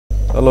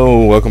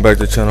Hello, welcome back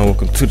to the channel.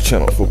 Welcome to the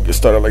channel. Before we get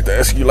started, I'd like to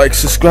ask you like,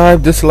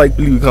 subscribe, dislike,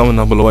 leave a comment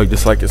down below. Like,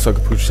 dislike it, so I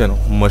can push the channel.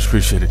 Much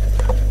appreciated.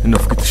 And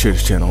don't forget to share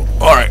this channel.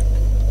 Alright.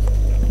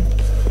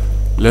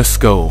 Let's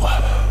go.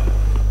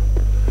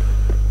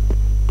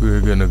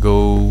 We're gonna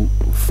go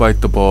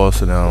fight the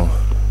boss now.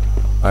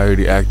 I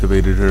already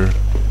activated her.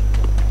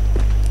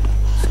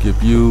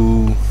 Skip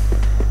you.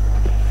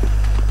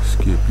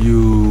 Skip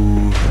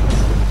you.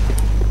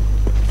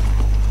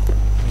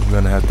 I'm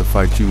gonna have to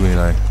fight you, ain't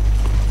I?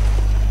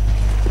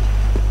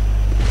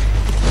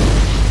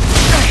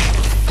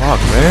 Fuck,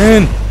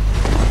 man.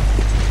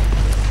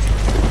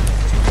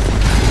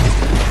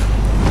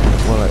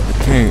 Well, I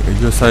can't. Are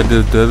you outside the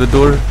other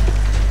door?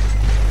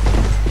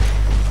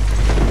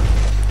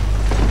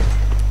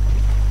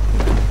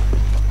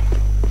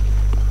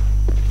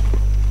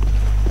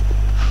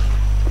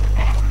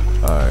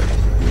 Alright.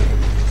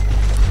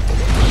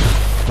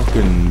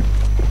 Fucking.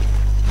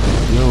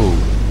 Yo.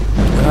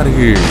 Get out of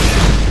here.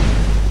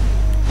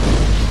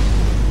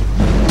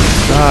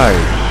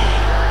 Die.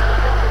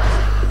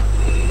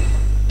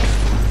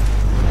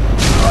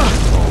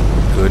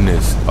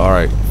 Goodness.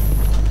 Alright.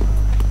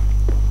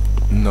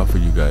 Enough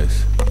of you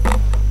guys.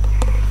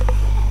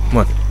 Come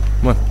on.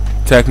 Come on.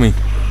 Attack me.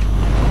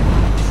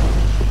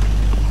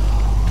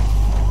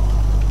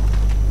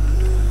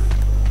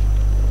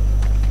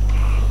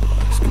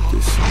 Let's get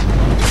this.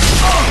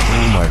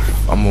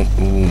 Oh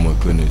my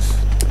goodness.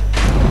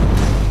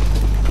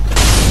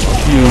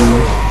 Fuck you.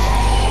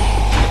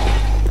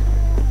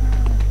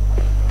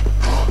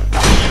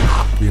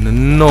 Being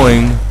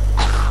annoying.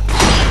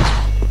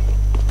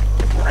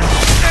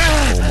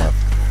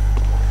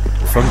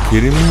 Fucking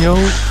kidding me, yo?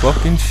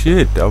 Fucking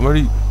shit. I'm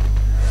already.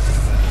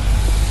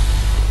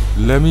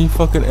 Let me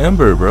fucking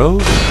ember, bro.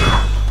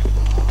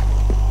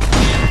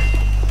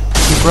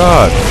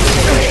 Rod.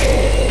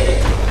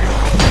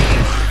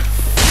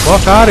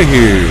 Fuck out of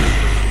here.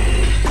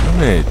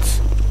 Damn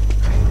it.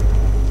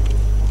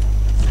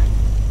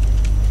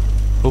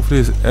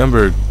 Hopefully this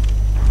ember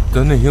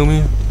doesn't it heal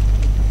me?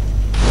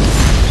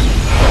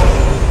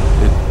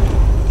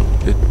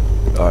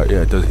 Alright,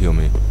 yeah, it does heal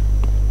me.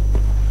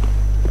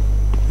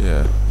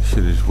 Yeah,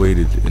 should have just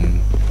waited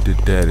and did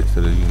that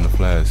instead of using the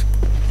flask.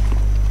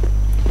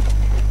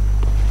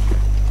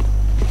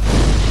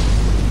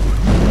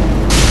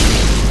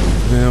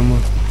 Them.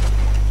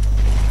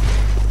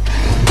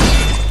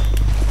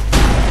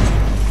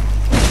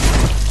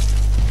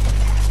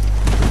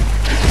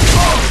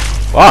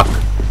 Fuck!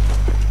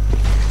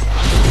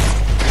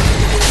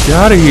 Get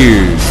out of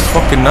here! It's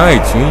fucking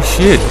night, you ain't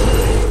shit.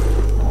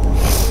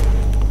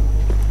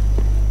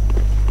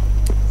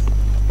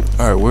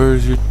 Alright, where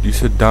is your... You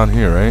said down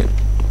here, right?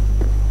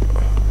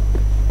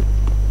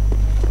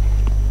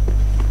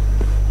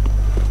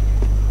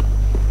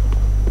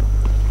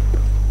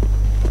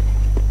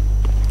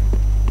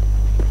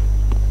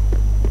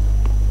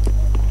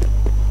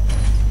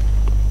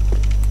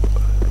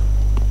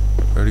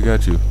 Already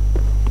got you.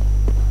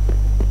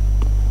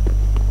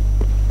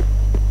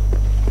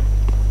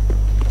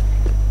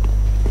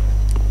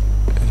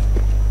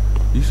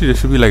 Usually there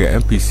should be like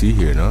an NPC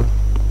here, no?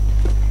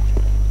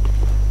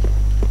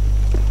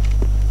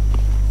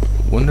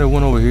 Wasn't there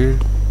one over here?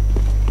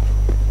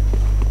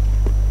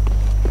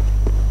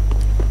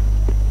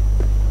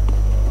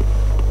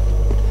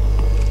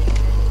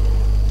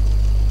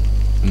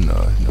 No,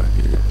 it's not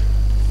here.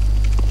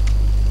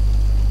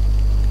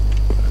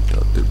 I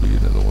thought there'd be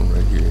another one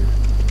right here.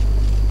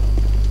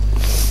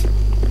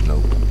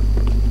 Nope.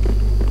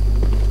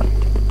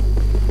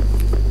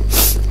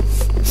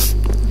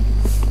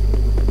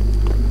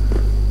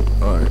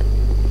 Alright.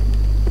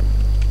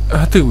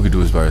 I think we could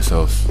do this by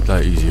ourselves. A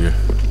lot easier.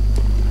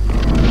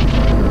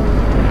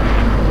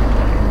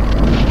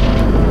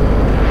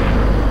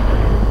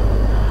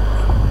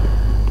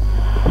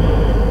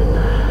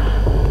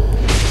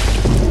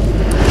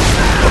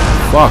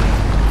 Fuck.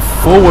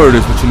 Forward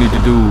is what you need to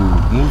do.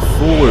 Move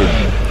forward.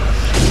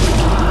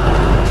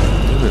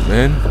 Damn it,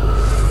 man.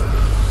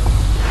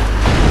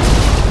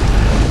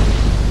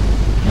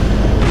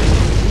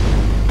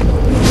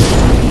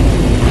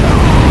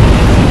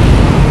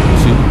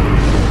 See?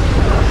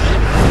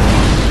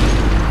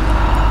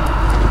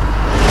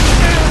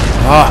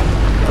 Ah.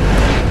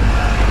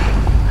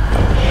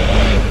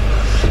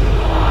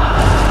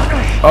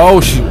 Oh,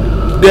 she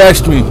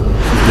dashed me.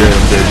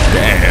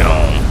 Damn.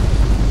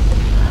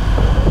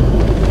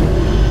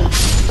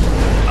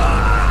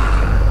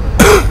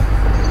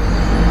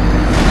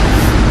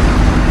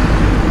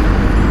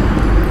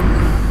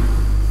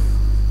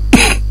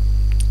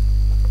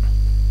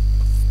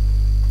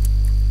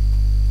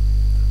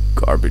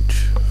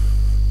 Garbage.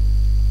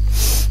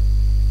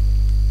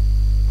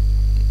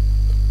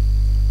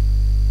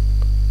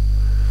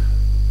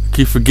 I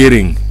keep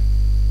forgetting.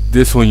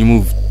 This one you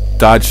move,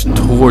 dodge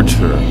towards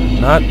her,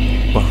 not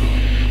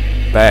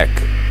back.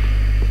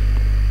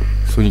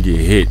 So when you get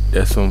hit,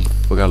 that's when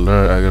I gotta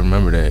learn. I gotta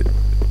remember that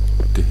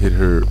to hit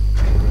her,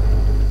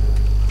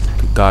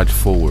 to dodge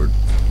forward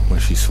when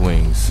she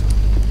swings.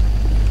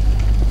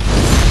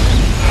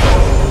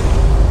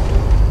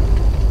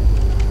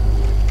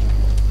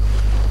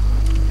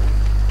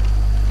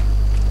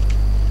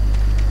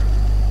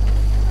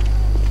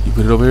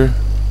 it over here?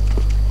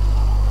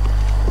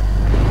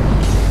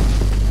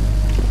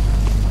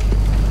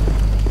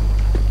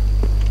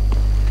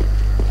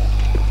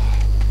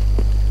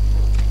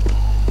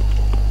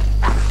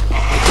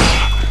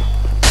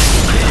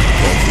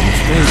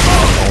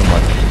 Oh my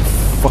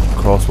fucking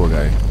crossbow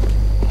guy.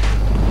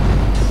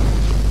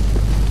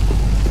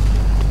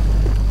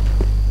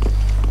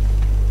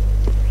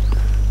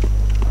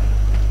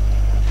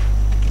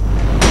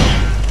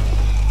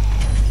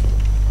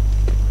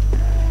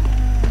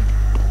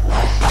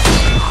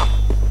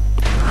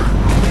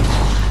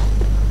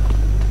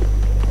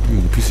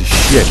 You piece of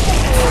shit.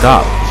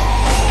 Stop.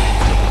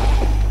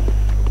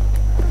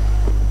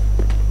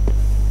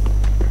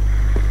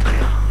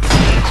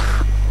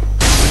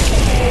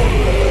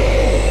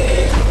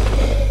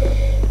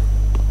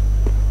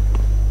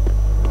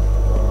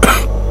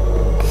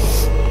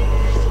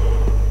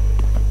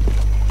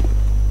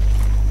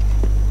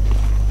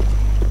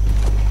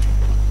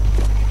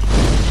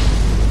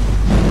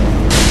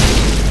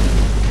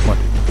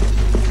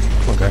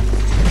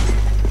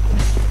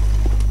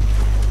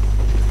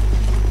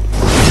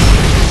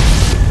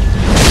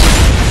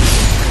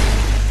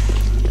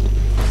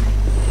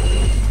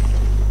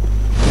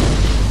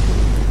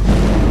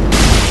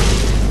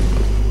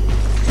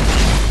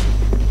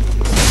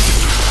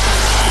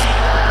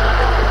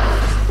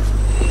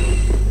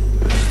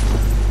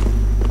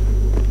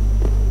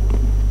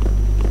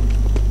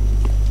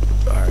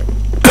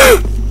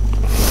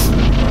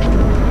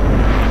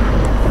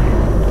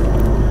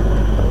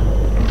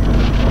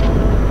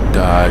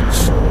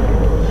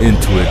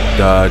 Into it,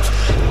 dodge.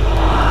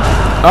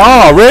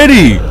 Oh,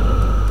 already!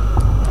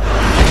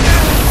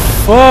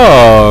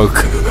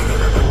 Fuck!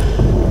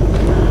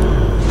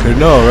 I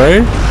know,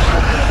 right?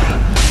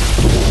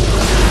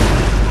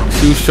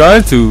 She was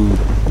trying to.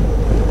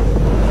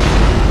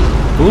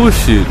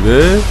 Bullshit,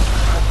 man.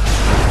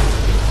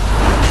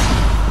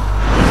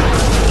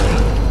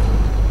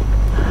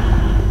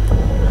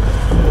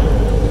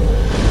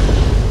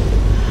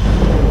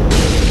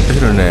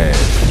 Internet.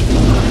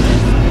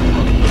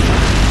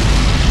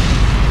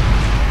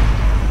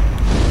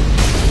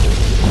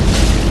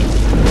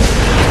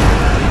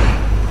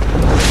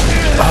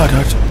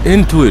 Dodge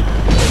into it.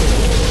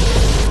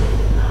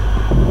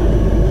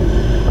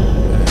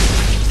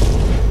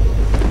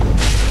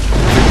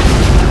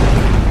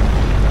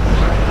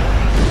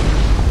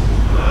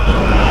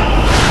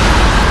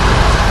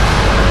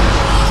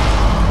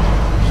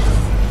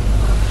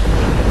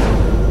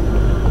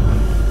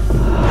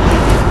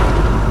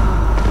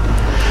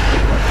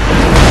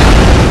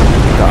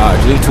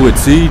 Dodge into it,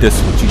 see?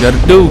 That's what you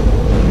gotta do.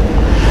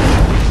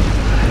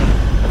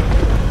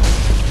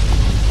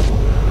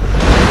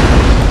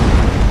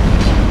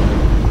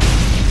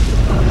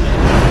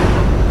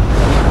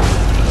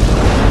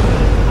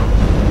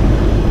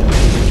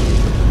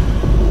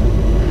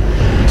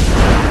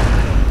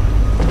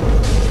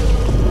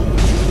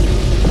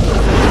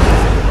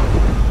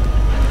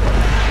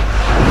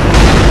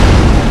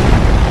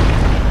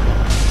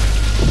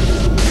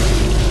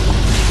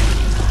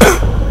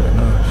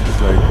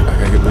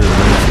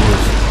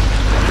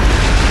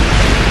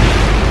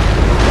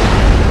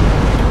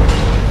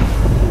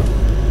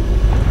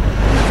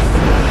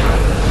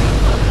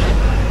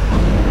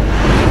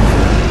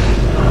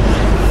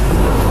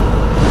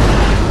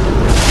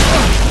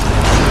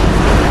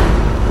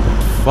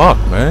 Fuck,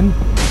 man.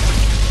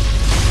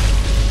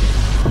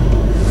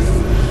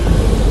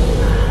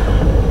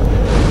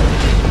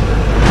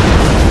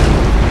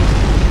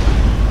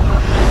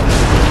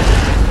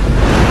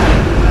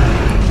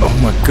 Oh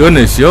my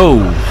goodness, yo.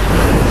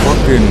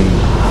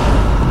 Fucking.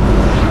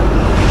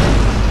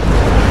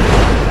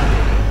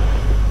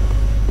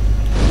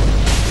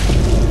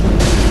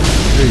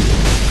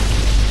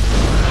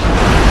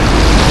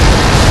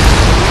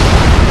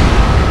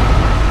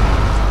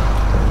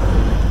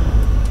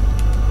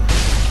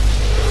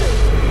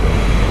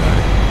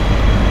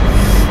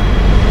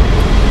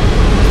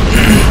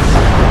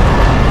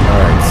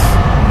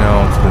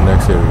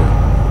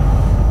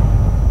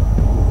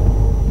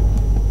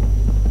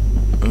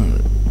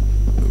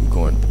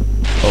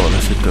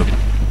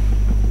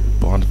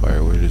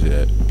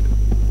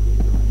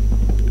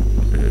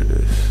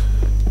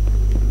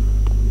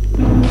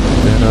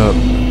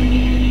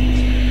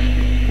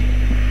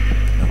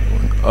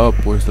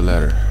 Up, where's the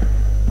ladder?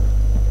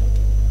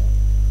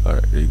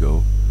 Alright, there you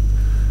go.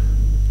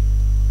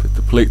 Put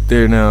the plate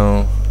there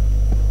now.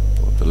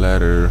 Put the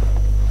ladder.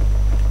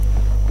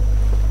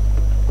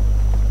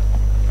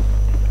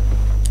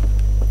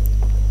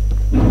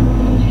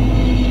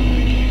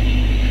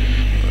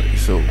 Alright,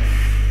 so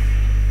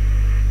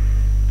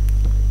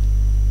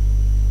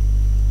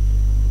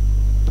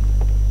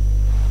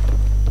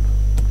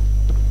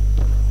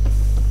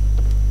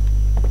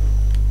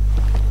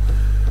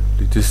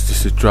this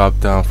just a drop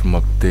down from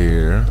up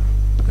there,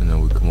 and then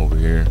we come over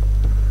here.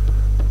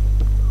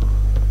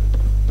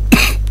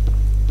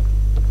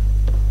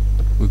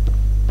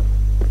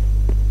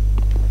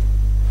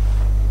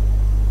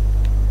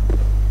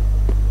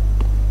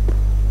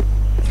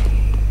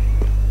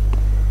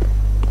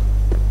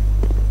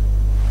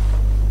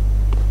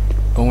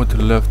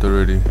 left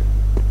already.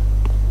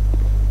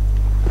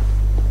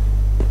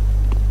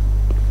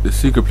 The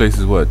secret place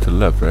is what? To the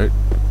left, right?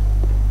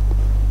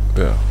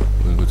 Yeah,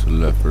 we're gonna go to the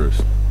left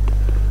first.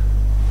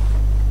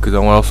 Cause I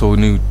also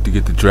need to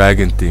get the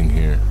dragon thing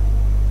here.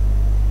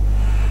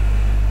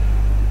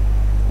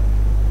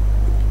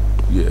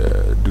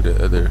 Yeah, do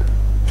the other.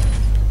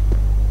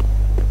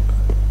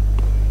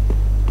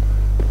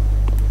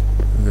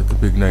 We got the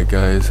big night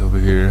guys over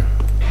here.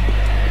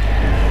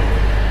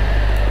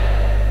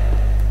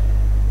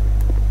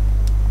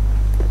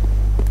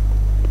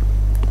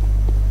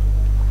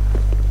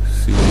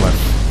 See what my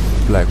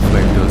black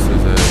flame dust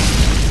is at.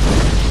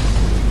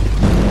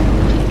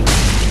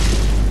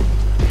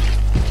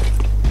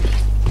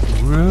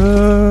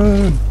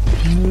 Run!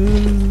 No.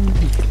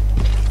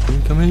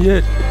 Ain't coming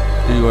yet.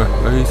 There you are.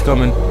 Oh, he's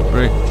coming.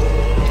 Right.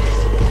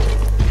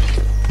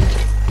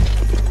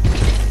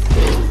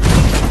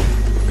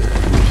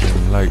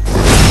 Like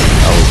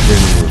I was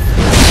in with.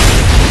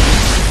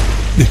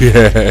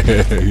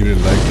 Yeah, you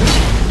didn't like that.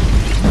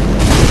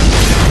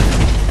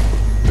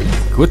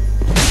 What?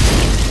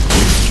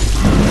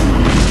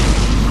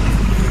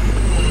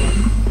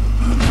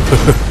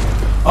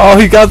 Oh,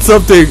 he got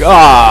something.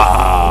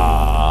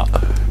 Ah,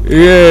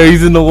 yeah,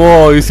 he's in the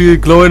wall. You see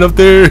it glowing up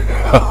there?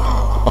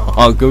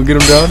 Go get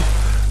him down.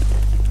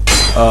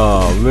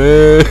 Oh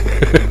man.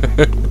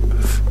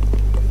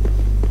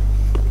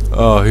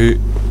 Oh,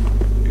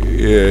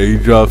 yeah, he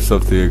dropped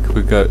something.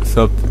 We got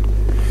something.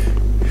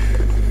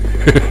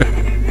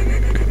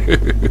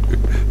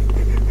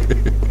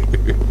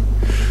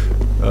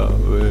 Oh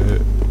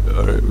man.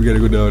 Alright, we gotta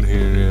go down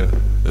here. Yeah,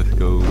 let's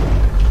go.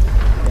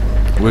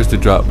 Where's the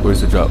drop? Where's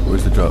the drop?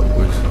 Where's the drop?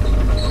 Where's...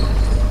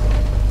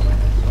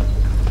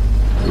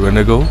 Where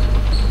to go?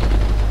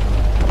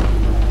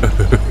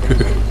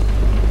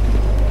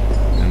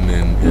 And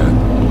then, yeah.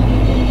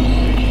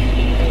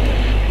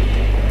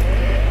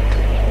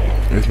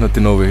 There's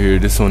nothing over here.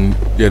 This one,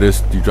 yeah,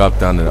 you drop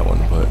down to that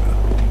one, but...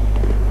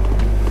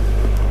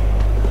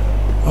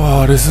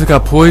 Oh, this has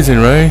got poison,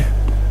 right?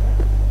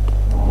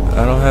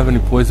 I don't have any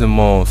poison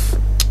moss.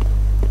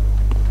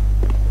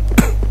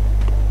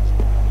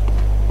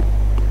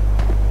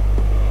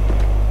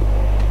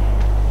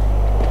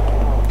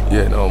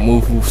 Yeah, no,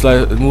 move,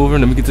 slide, move over.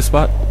 Let me get the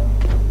spot.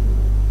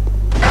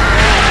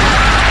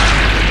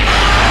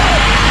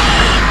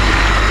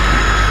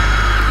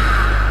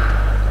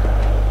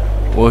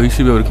 Well, he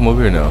should be able to come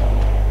over here now.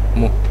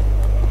 Come on.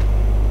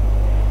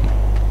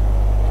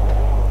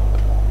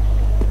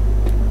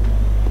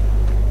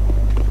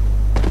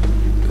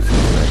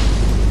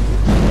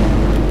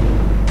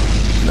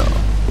 No.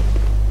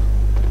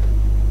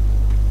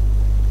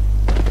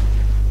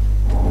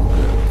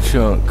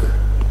 Chunk.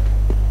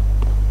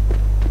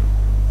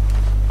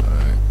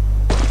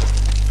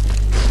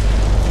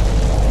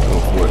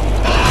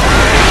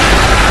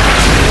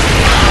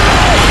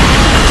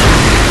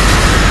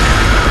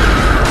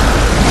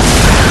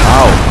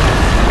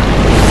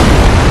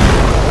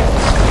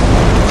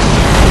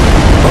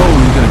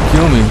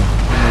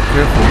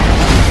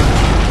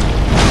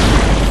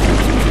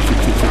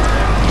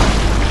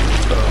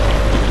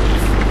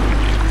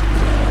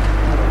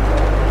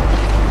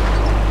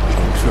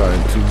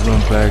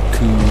 Back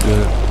to the...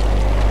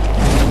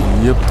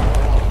 Yep,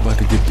 about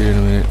to get there in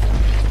a minute.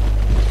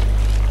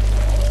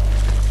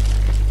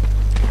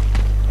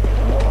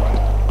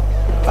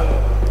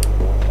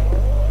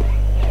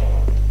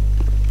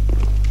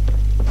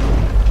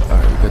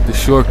 Alright, we got the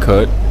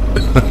shortcut.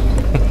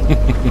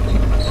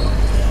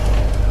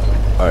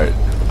 Alright.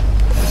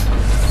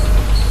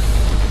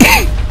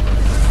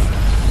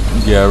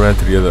 Yeah, I ran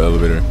to the other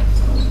elevator.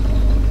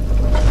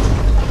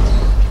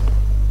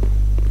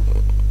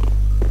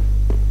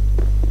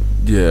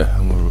 Yeah,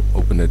 I'm gonna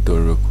open that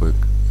door real quick.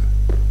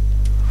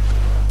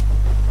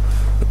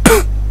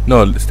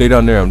 No, stay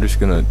down there. I'm just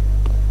gonna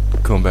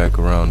come back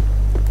around.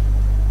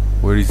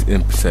 Where these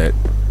imps at?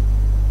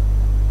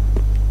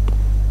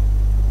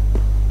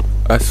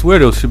 I swear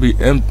those should be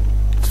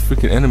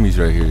freaking enemies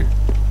right here.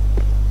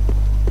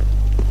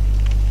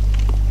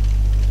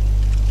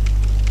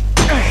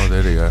 Oh,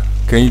 there they are.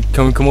 Can you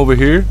come over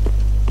here?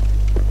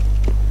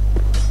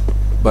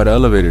 By the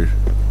elevator,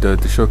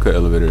 the shortcut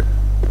elevator.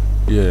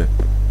 Yeah.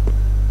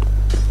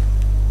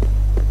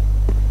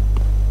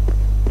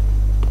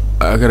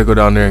 I gotta go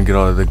down there and get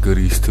all of the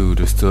goodies too.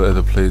 There's still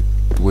other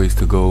ways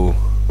to go.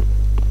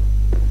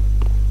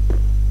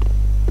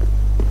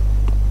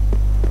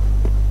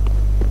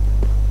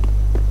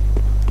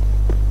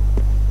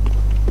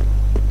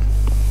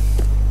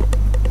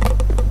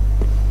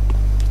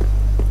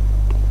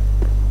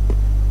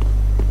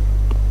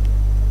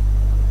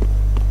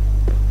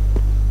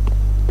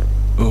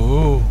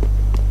 Oh.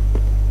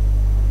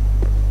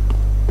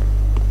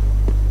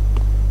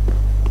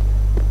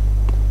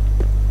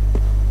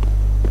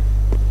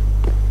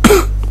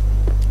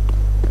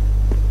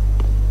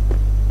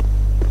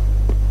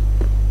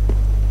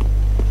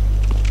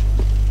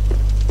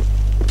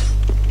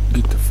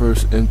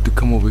 First imp to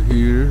come over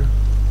here.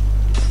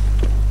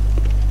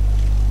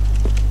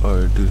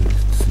 Or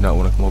does he not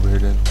want to come over here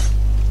then?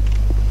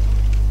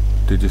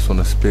 they just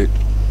wanna spit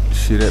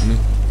shit at me.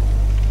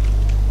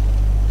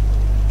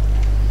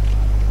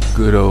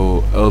 Good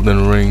old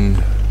Elden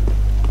Ring.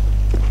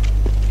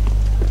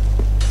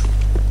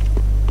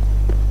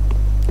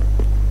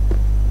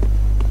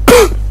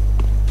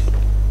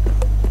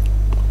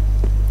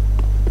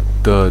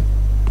 the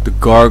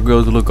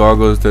gargoyles, the little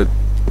gargoyles that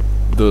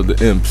the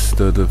imps,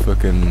 the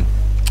fucking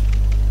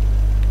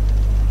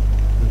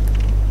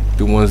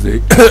the ones they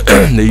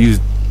they use,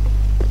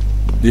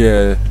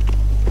 yeah,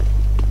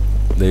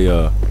 they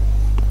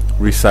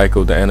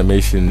recycled the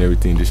animation and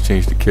everything, just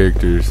changed the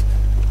characters.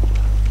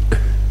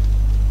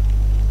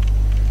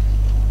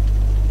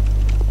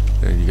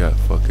 And you got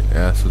fucking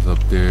asses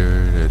up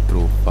there that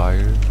throw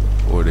fire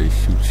or they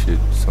shoot shit,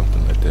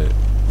 something like that.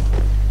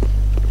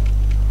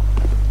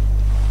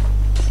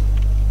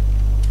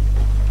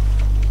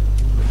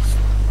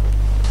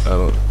 I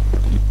don't.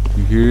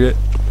 You hear it?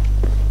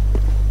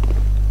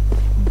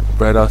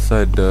 Right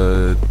outside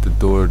the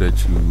door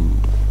that you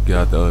get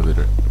out the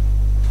elevator.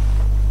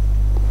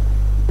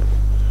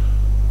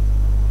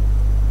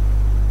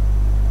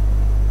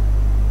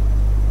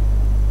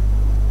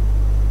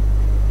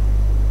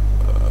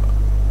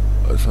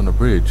 It's on the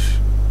bridge.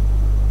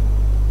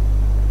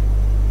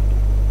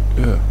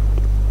 Yeah.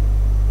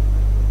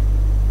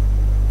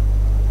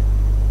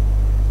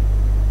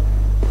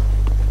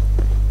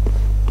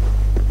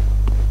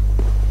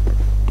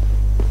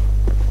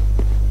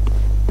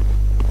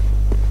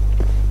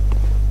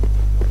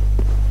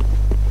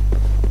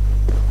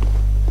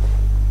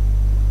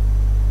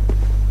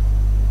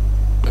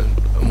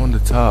 And I'm on the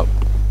top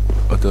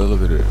of the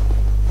elevator.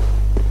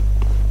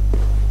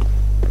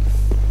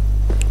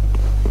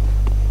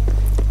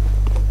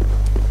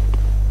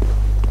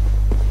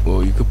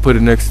 You could put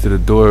it next to the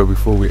door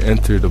before we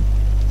enter the...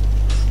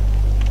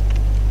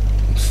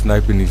 I'm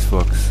sniping these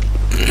fucks.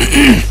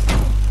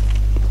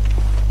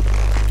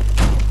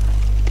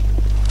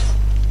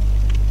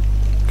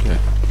 Okay.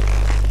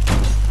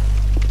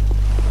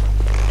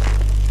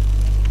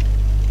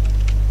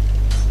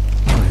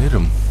 I'm gonna hit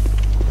him.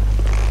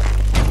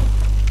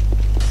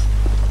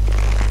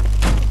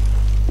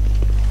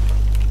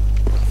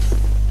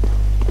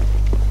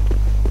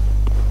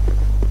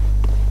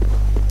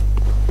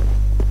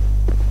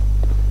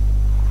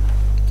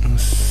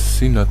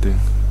 See nothing.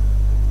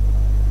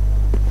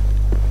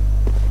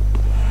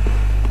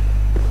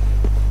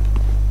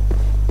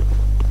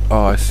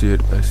 Oh, I see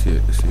it. I see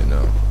it. I see it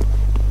now.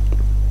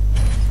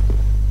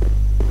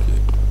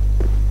 Okay.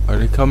 Are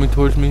they coming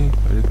towards me?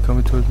 Are they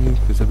coming towards me?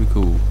 Because that'd be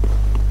cool.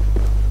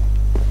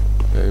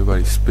 Yeah,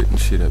 everybody's spitting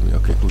shit at me.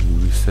 Okay, cool.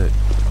 You reset.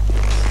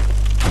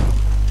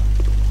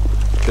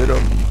 Hit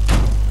them.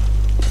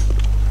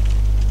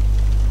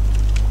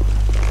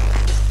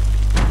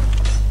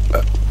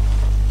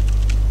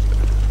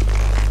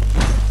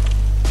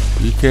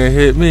 You can't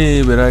hit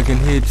me, but I can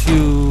hit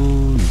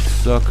you, you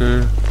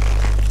sucker.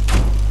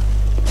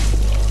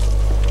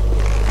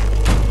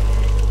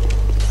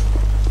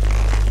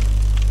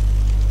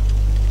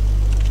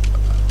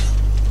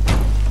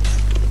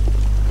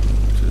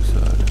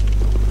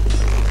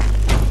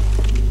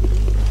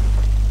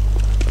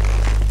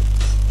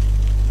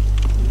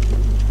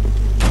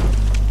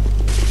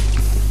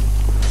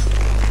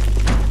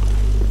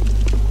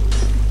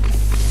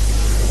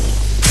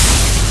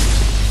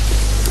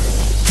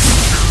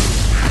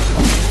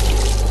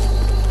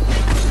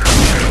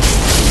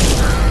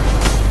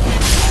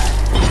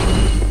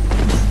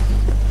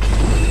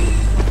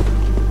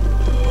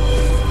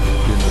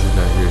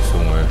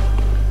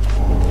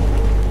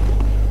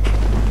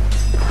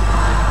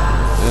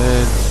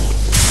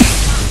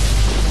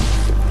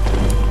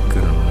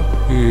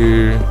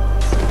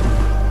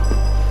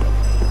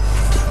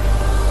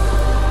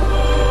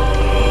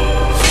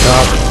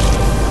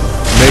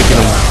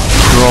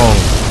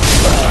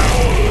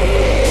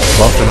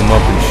 Buffing them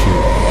up and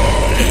shit.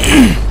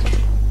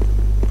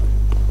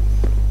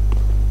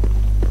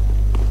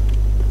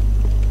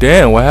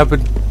 Damn, what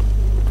happened?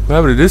 What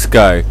happened to this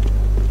guy?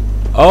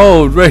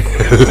 Oh, right.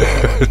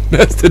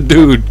 That's the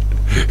dude.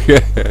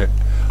 Yeah.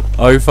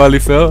 Oh, he finally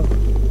fell?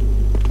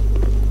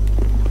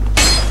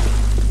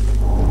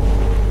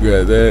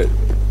 Yeah, that.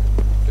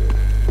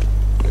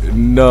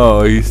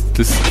 No, he's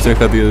just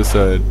check out the other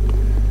side.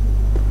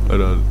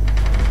 Hold on.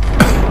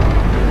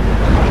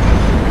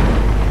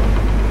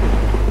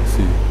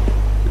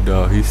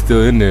 No, he's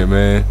still in there,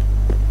 man.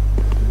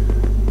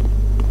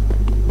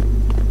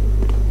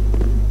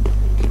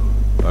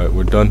 Alright,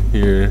 we're done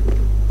here.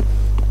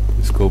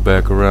 Let's go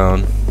back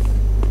around.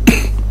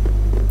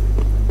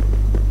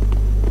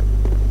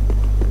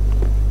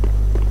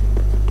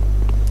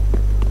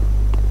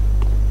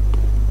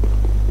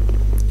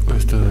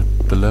 Where's the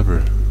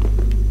lever?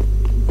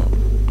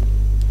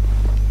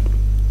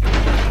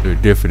 Oh. They're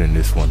different in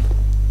this one.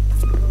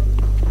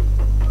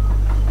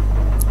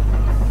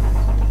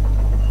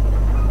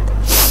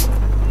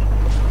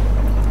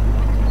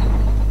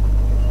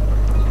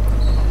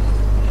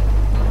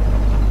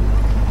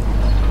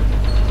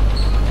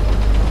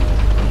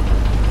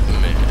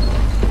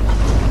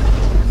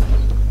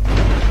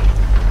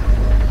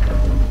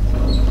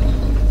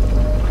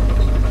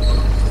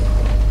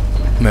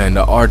 And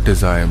the art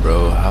design,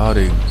 bro. How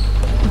they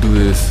do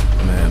this,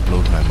 man,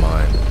 blows my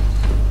mind.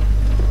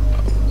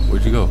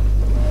 Where'd you go?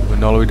 You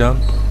went all the way down?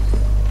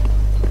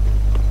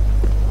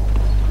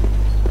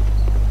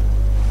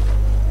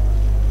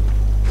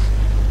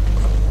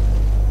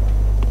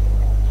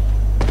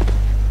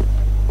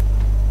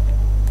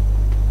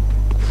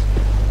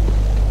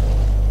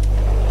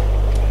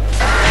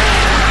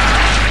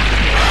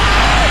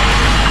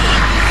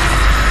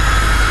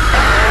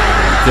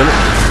 Kill it.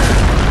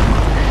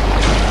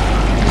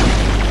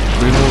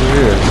 Bring him over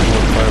here. Bring him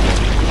over fireball.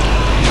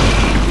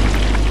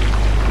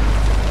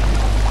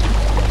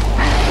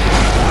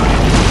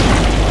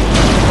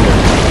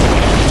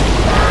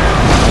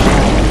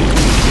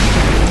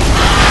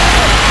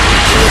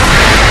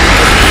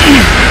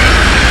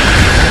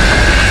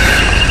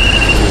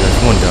 Okay, that's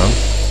one down.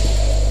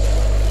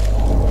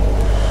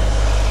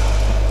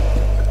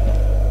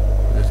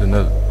 There's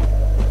another.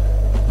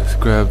 Let's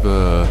grab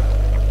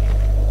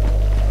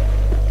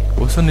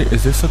what's on the,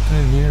 is there something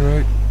in here,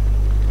 right?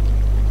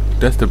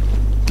 That's the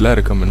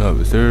ladder coming up.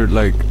 Is there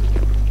like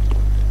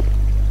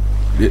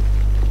it?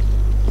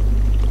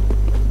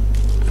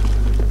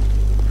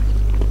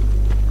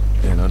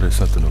 Yeah, no, there's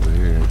something over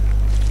here.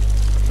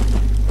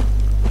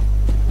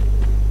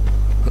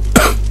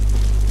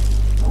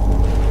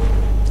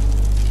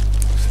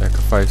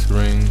 Sacrifice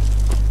ring.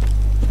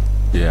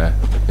 Yeah,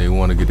 they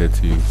want to get that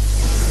to you.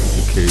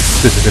 Okay.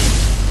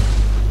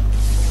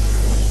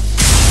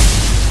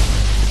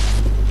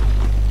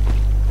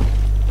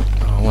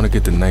 I want to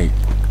get the knight.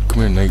 Come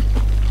here, knight.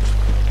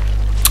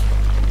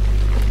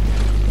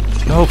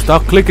 No,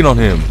 stop clicking on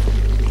him.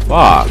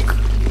 Fuck.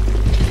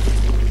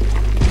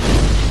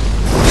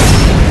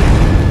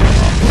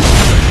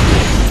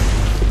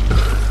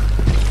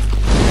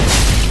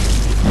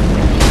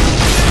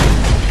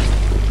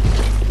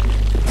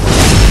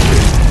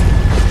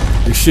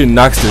 This shit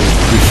knocks the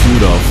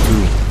shoot off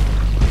too.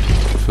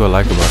 That's what I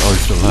like about it. Oh,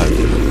 he's still alive.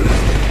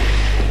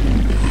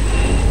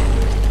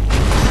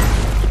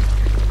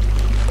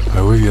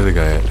 Alright, where's the other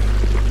guy at?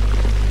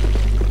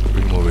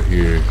 Bring him over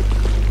here.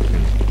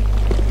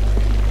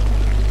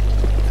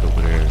 He's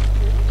over there.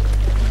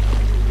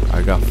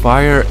 I got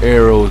fire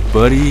arrows,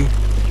 buddy.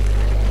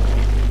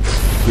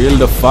 Feel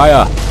the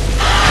fire. Feel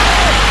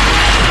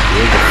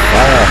the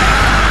fire.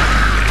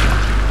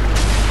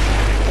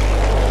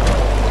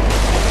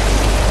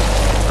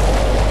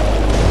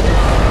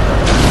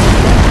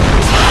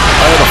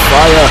 Fire the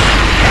fire.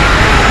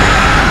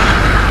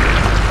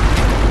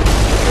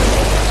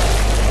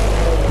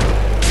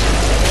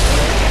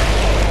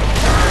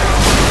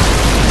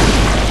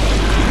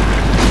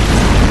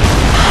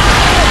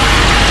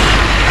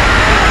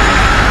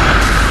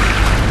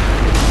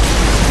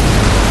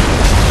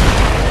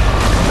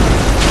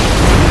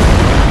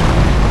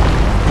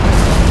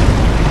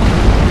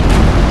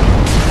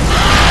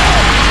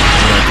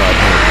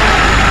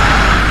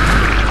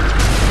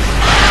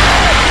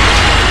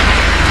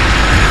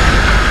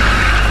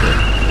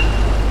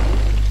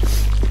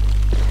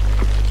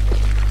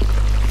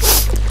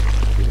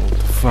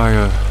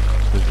 Fire.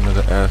 There's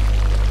another F.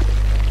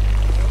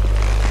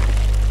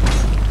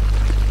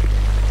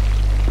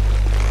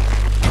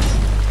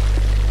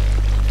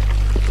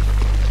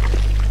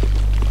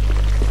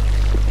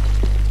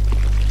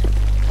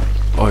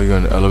 Oh, you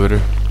got an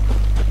elevator?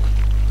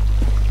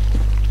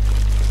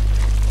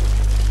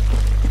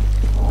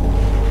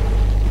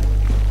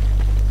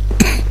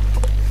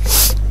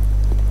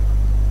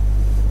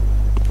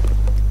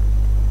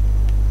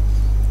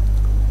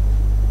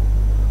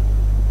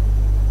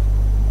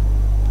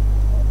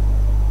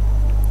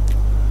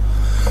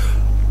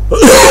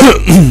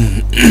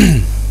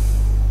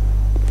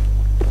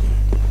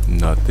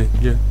 Nothing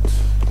yet.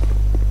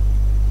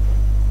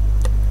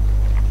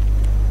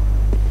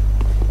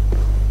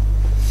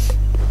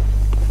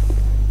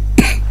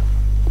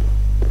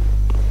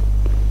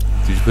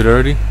 Did you put it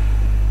already?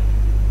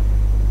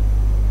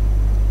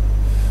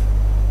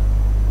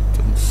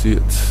 Don't see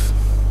it.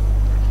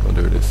 Oh,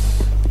 there it is.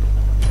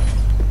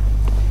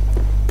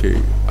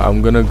 Okay,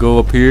 I'm gonna go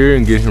up here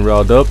and get him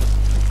riled up.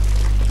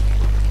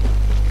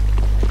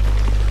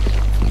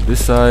 From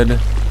this side.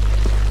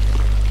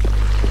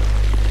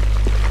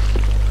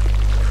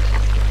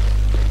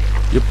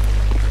 Yep.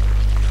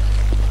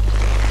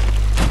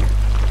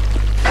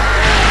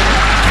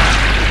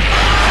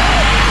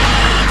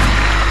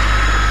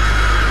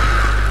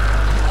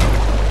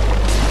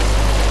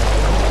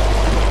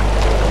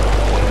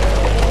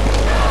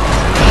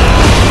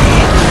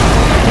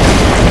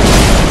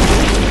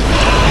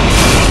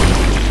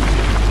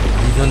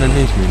 He's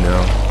underneath me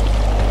now.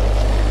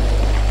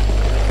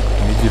 I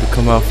need you to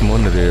come out from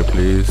under there,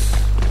 please.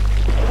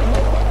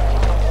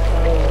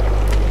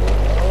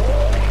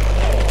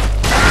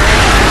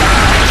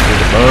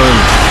 Burn.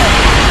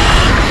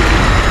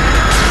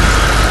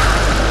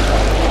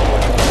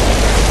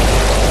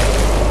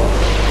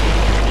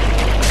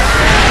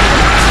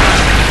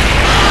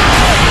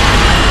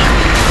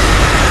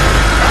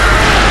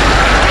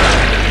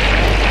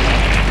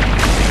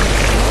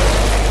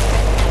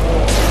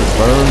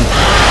 Burn.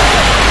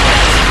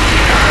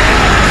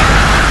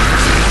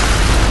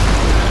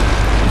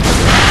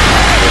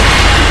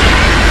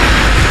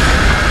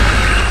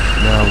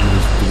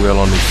 fell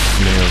on these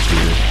snails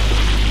here.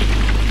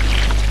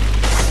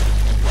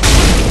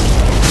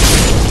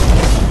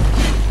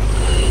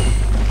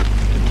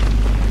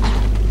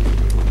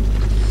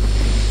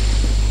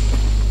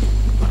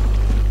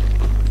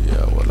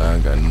 Yeah, well, I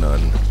ain't got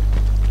none.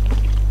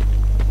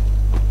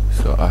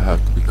 So I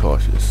have to be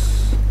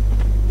cautious.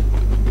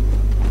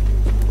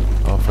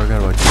 Oh, I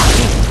forgot about you.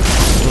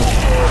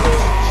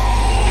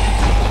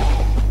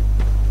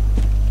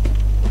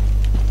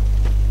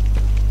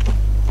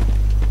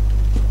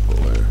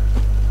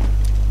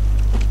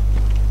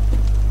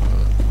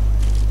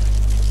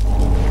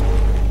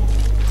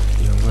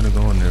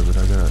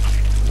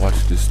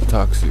 This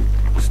toxic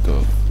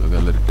stuff. I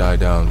gotta let it die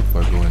down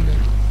before I go in there.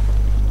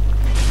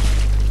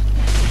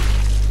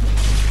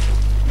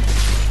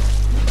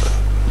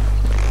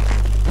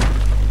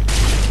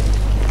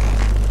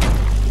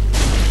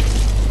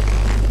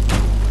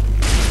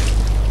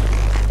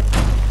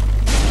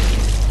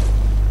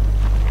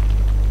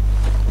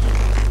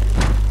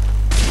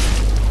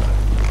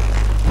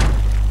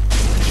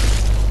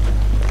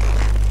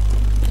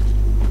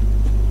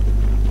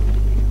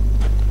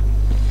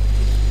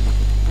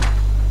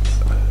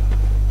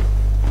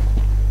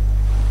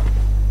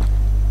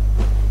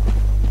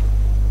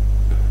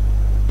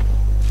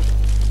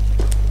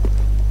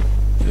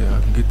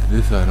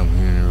 This item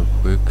here real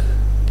quick.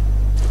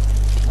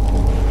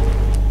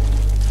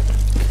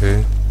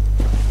 Okay.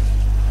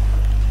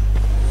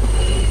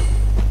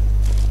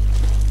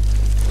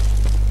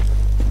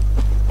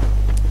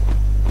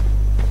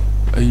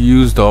 I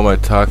used all my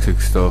toxic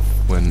stuff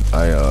when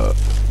I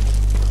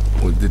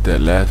did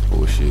that last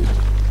bullshit.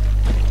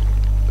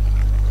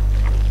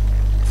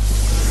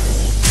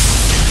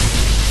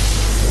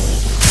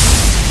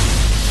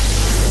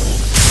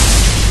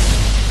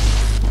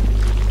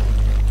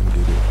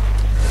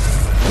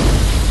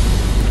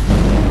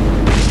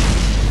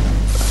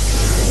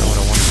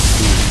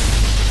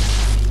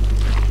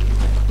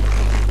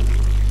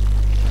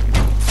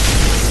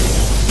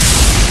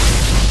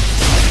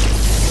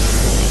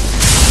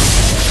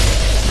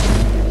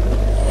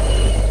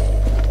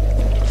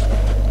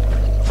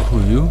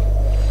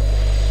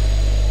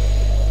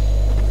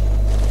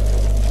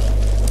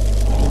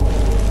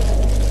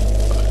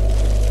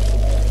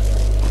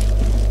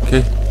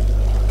 Okay.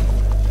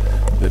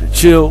 Better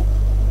chill.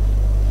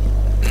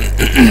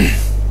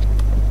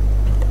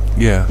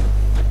 Yeah.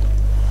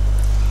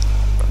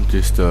 I'm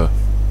just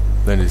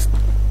letting this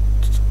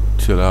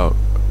chill out.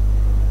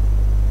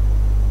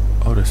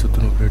 Oh, there's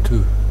something over there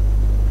too.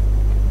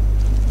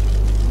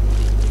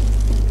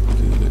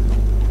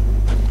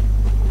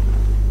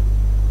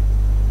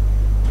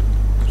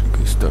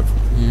 Good stuff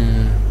from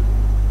here.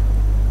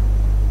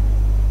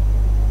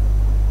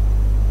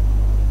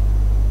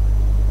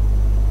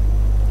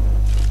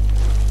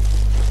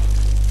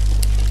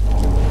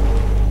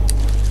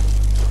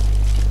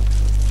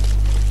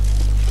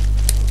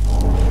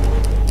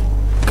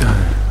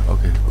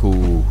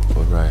 Cool.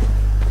 Alright.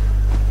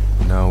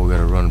 Now we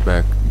gotta run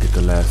back and get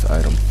the last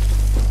item.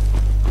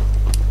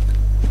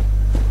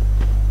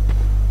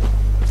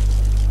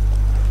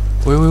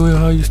 Wait,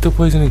 how are you still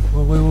poisoning?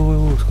 Wait,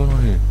 what's going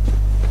on here?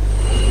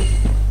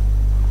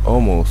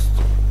 Almost.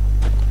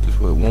 Just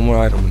wait, one more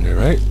item in there,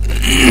 right?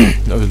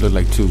 That would look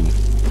like two.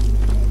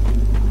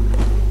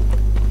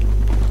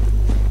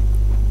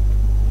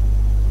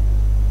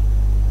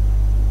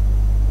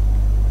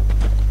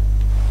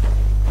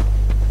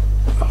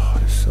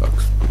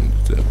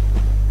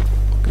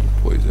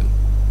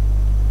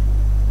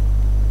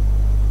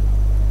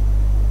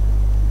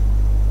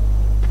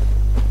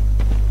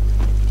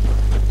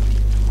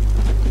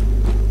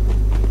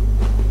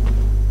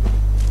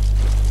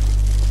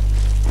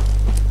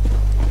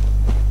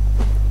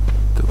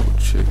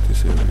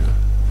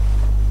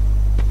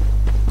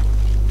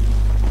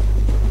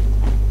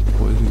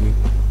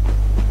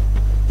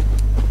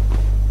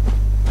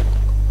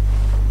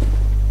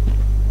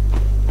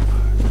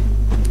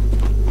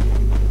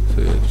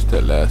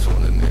 That last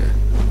one in there.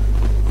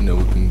 You know,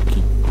 we can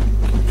keep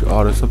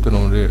oh, there's something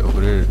over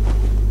there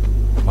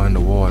behind the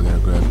wall I gotta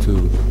grab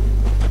too.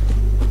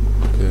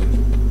 Okay.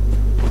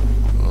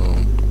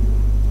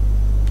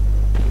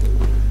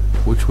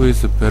 Which way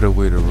is the better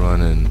way to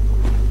run and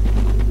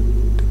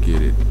to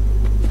get it?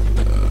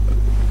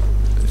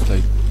 It's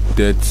like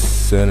dead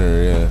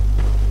center, yeah.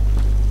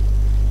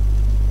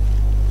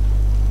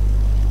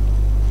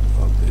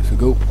 Okay, so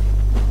go.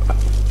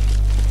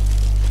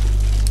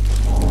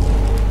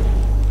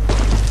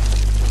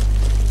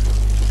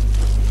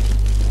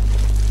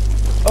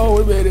 Oh,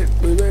 we made it,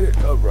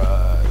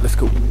 alright, let's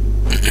go.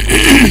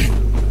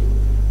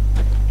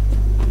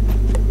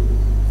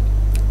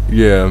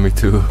 Yeah, me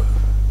too.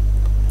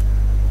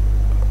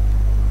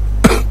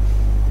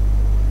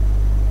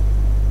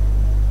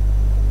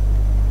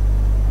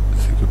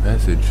 Secret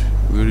passage,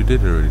 we already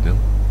did it already, no?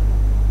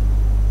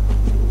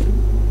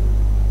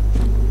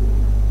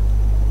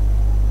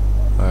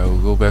 Alright,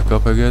 we'll go back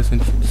up, I guess,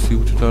 and see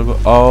what you're talking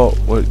about. Oh,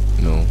 what,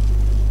 no.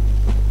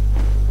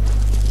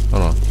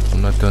 Hold on,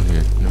 I'm not done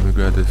here. Let me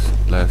grab this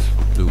last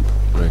loot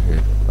right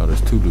here. Oh, there's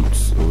two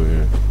loots over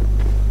here.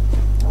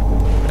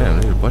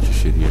 Damn, there's a bunch of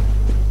shit here.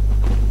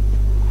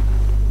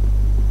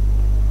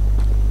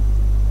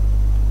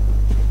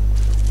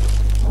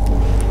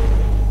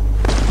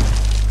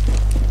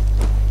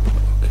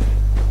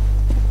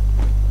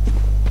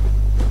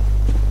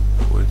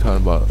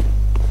 Talking about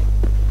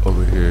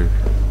over here.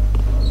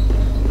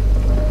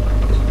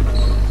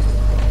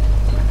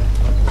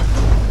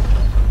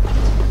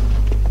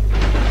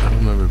 I don't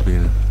remember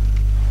being.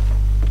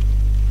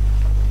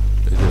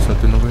 Is there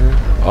something over here?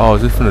 Oh,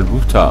 is this from the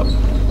rooftop?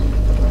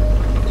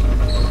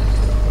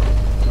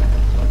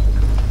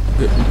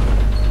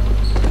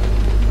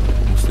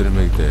 Almost didn't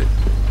make that.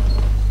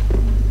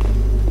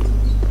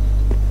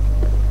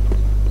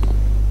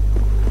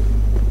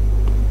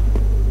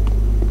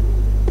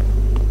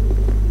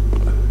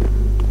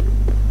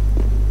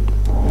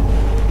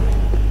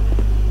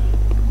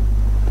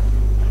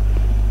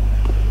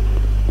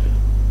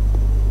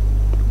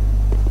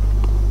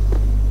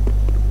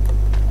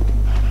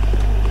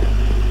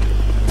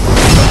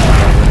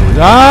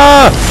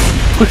 Ah!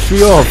 Push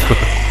me off.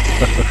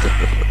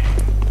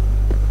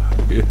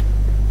 Yeah.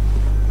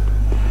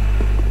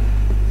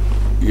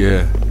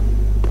 Yeah.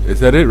 Is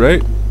that it,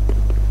 right?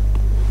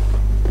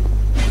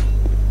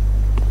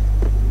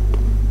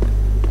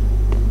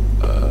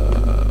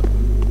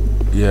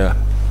 Yeah.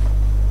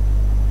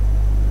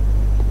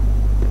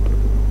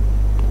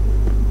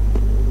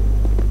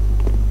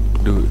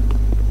 Do it.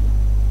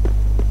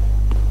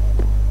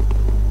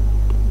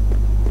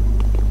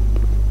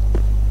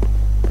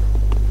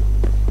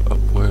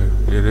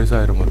 Yeah, there's an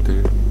item up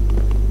there.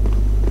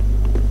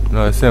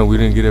 No, it's saying we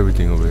didn't get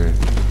everything over here.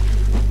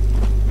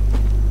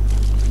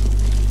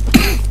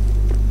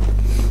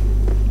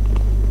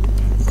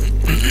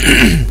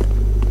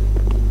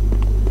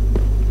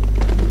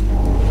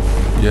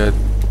 Yeah, I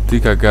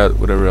think I got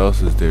whatever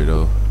else is there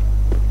though.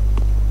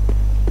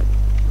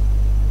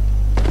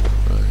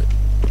 Right.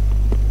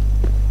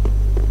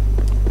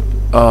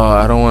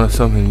 I don't want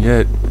something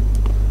yet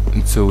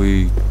until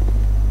we.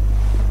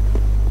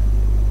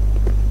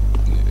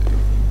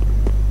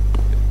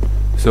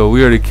 So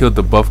we already killed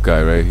the buff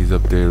guy, right? He's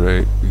up there,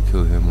 right? We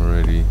killed him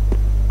already.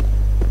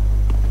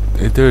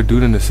 Is there a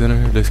dude in the center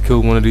here? Let's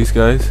kill one of these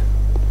guys.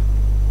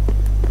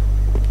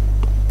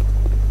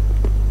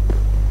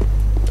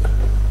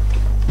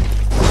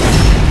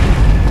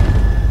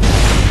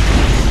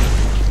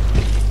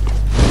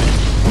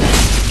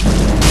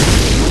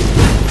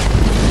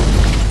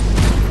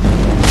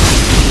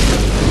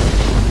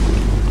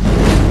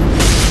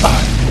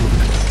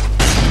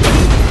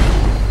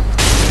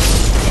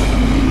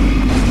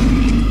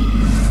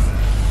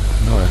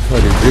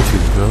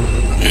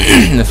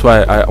 That's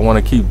why I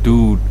want to keep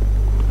dude.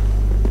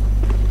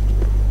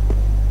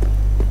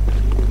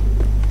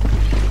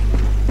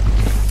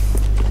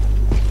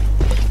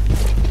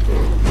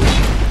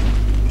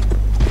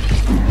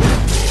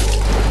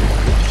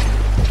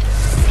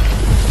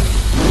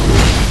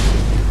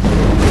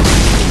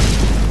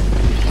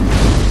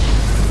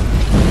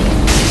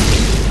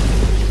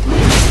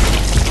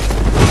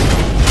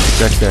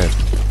 That's that.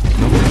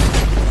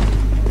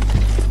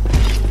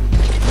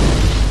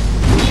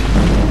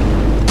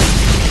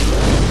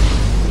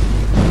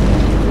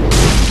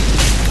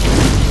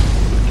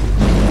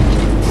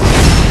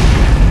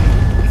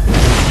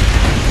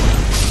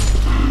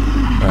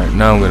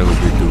 Now I'm gonna go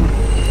get dude.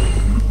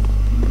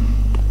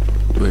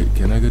 Wait,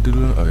 can I get dude?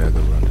 Oh yeah, I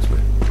gotta run this way.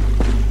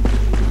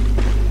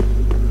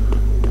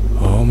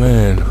 Oh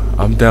man,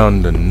 I'm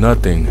down to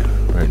nothing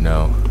right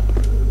now.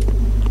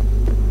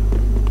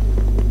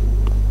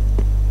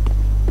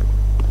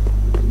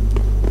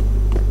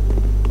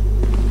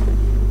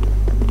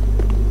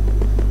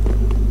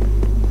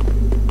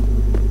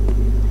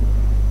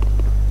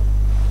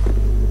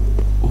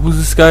 Who's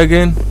this guy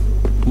again?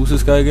 Who's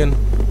this guy again?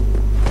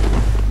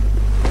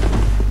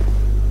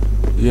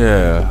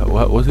 Yeah,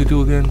 what's he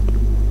do again?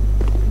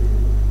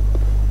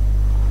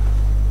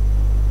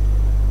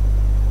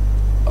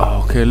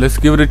 Oh, okay, let's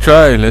give it a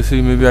try. Let's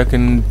see, maybe I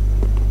can.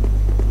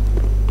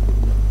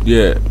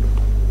 Yeah.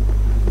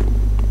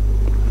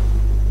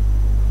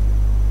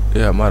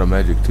 Yeah, I'm out of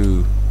magic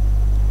too.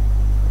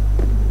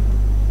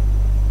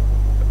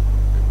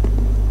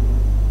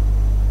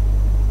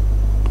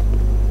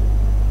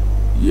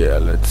 Yeah,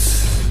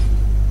 let's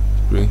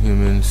bring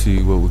him in,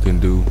 see what we can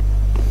do.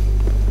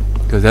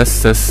 Cause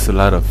that's a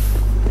lot of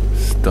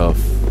stuff.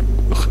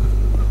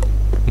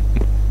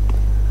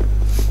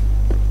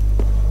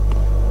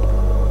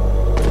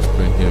 Just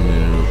bring him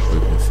in real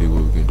quick and see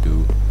what we can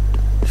do.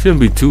 Shouldn't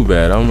be too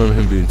bad. I don't remember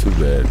him being too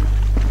bad.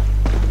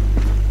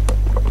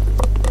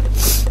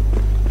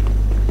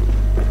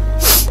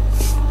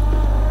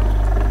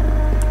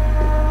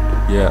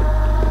 Yeah.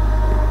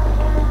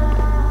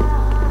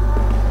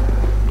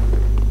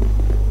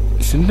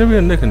 Shouldn't there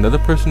be like another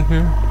person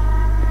here?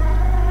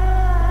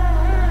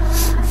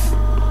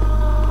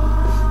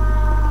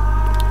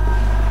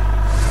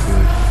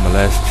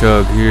 Last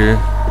chug here.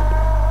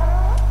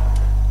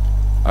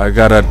 I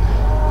gotta,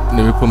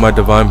 let me put my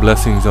divine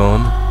blessings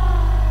on.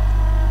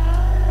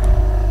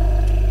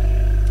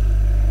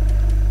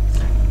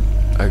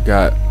 I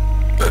got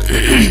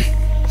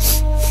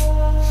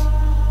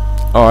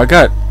Oh, I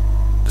got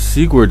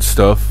Sigurd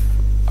stuff.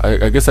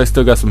 I guess I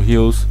still got some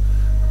heals.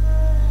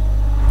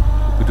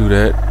 We do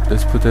that.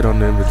 Let's put that on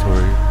the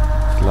inventory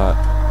slot.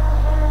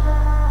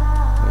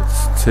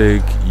 Let's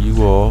take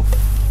you off.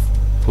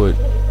 Put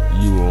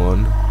you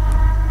on.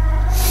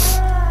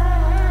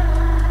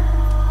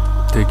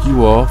 Take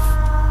you off.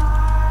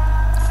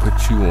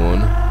 Put you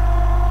on.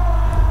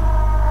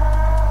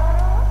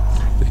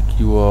 Take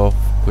you off.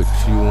 Put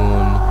you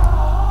on.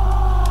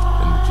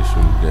 And just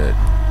remove that.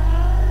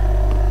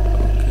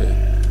 Okay.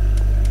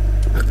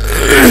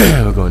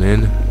 We're going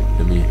in.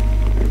 Let me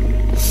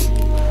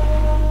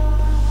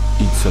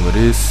eat some of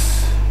this.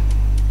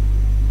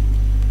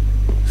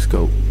 Let's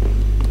go.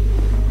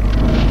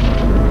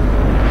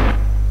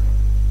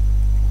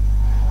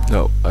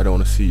 No, I don't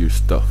want to see your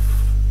stuff.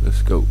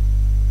 Let's go.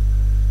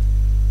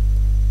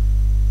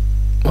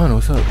 Man,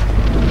 what's up? Of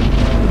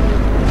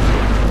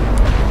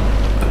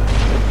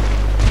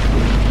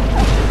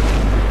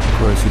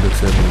course he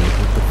looks at me.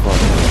 What the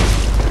fuck?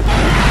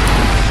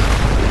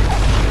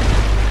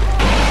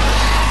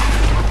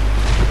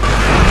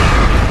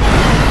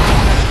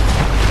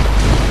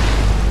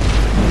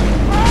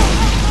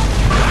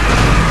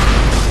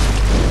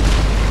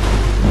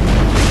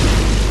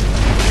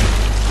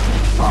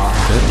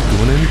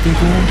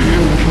 Dear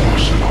little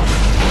Ocelot,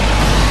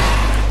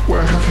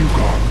 where have you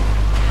gone?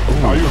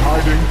 Oh. Are you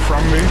hiding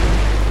from me?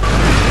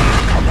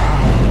 Come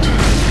out.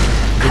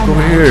 Look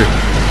over here.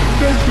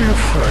 Don't be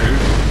afraid.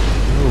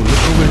 No,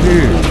 look over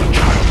here.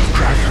 Child of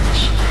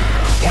dragons,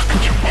 what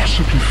could you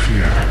possibly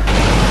fear?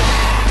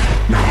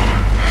 Now,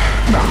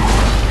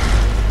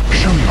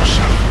 show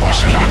yourself,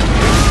 Ocelot.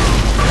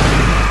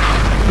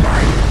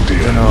 My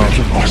dear little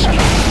Ocelot.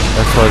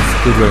 That's why it's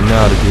good right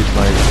now to get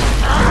my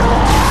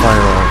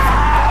fire off.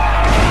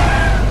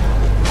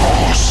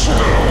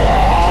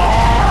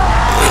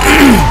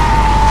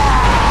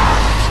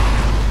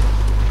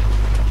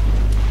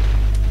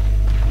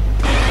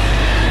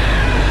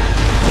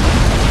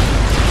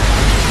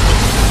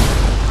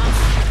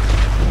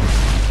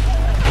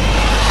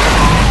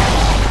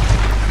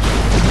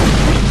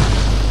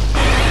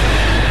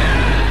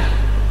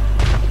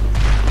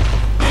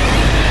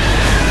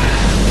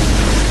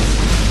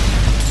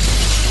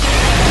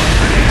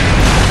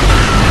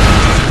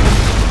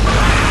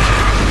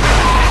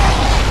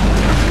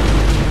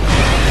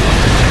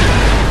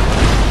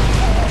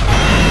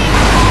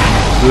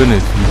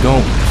 Goodness, you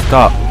don't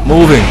stop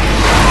moving.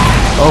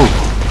 Oh,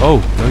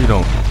 no you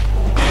don't.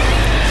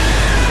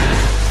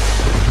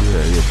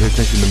 Yeah, pay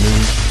attention to me.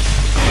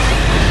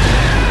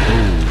 Oh.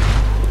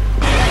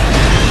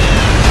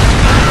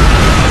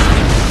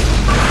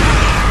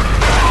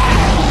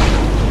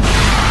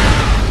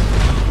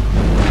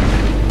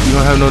 You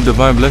don't have no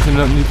divine blessing,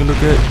 nothing you can look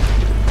at?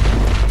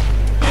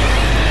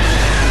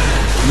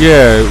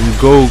 Yeah,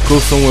 go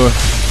somewhere.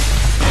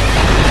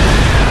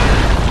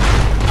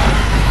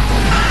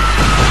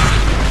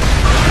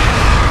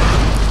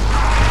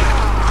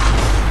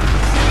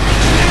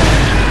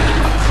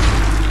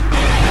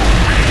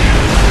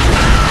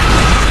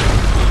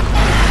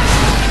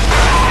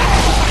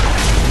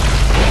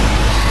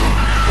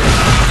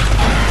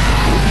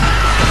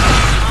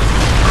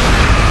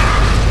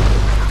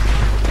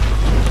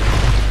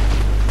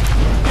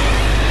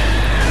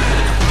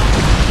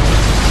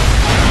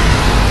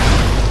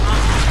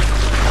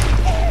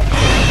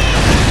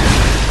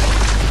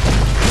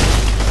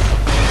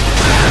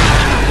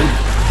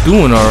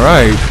 Doing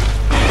alright.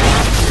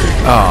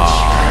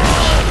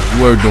 Ah,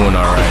 we're doing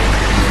alright.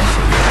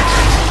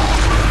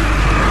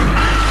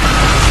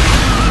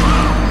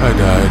 I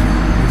died.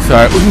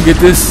 Sorry, we can get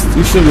this.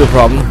 This shouldn't be a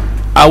problem.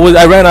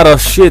 I ran out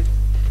of shit.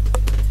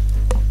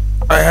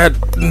 I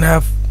didn't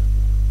have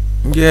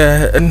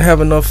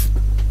enough.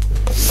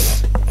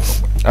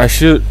 I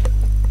should.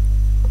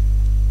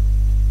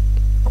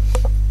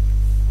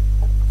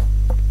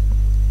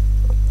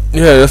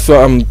 Yeah, that's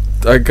why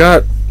I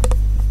got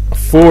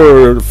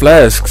 4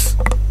 flasks.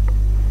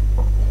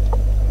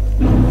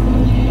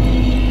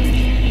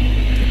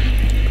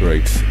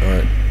 Great.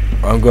 Alright.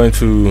 I'm going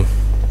to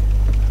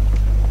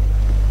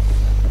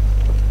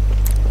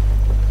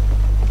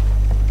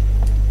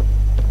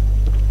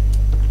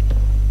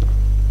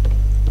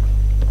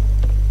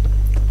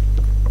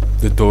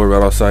the door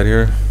right outside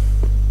here.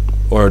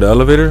 Or the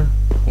elevator.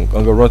 I'm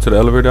gonna run to the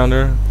elevator down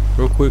there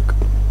real quick.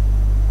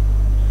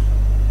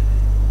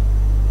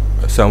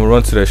 So I'm gonna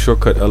run to that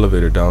shortcut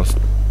elevator down,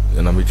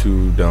 and I'll meet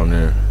you down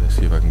there. Let's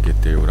see if I can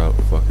get there without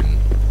fucking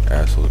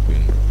assholes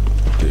being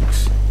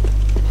dicks.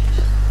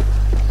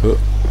 Go.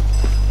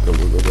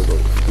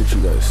 Get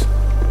you guys.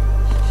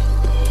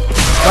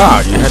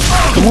 Ah, you had.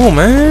 Come on,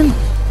 man.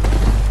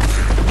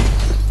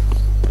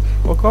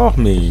 Fuck off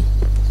me.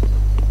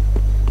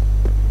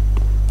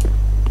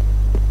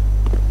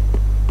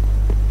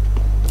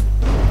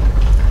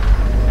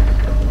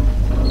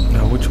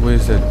 Now, which way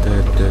is that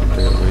way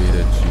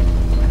that you?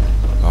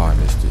 Oh, I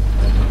missed it.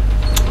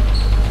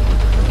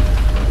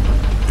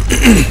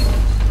 Okay.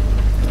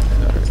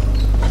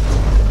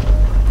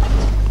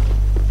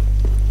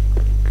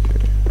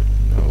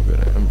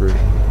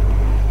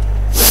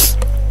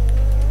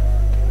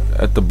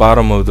 at the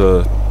bottom of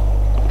the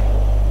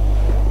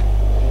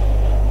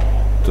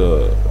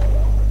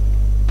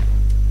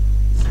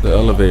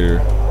elevator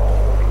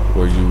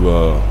where you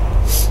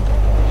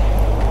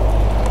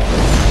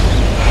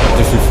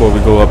just before we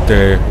go up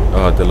there,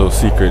 the little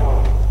secret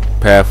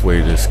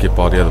pathway to skip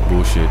all the other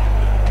bullshit.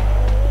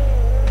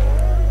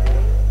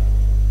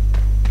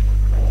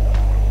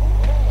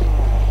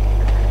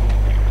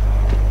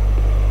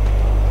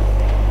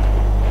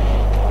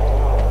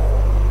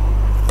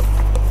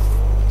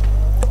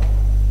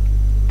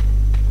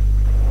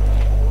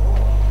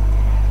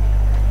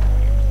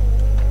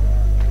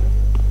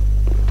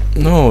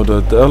 No,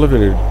 the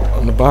elevator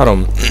on the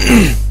bottom.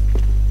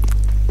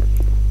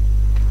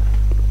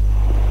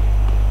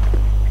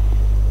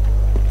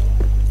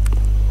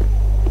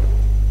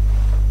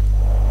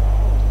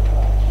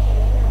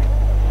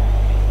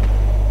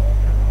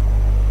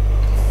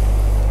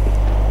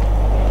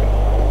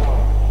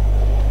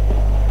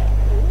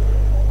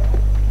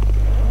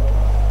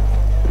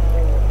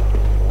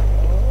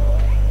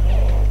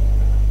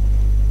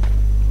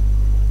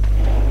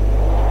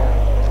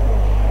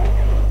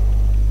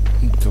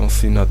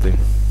 See nothing.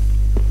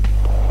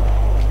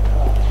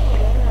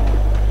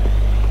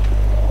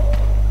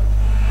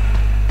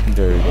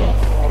 There you go.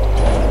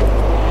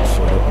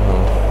 Shut up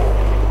now.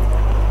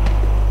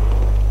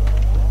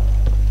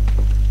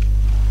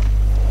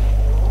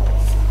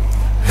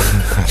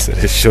 I said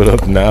it shut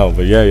up now,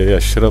 but yeah,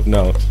 shut up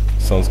now.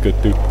 Sounds good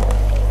too.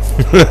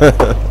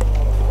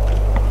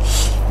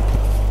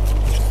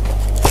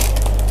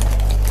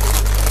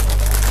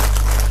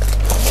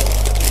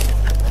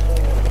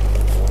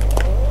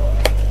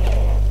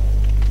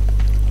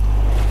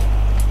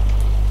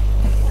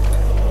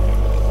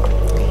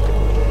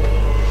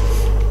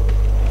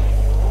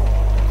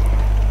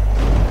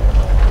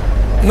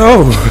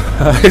 No,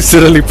 I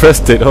accidentally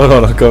pressed it. Hold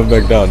on, I'm coming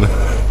back down.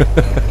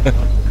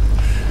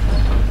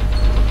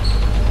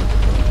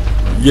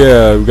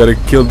 Yeah, we gotta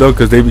kill Doug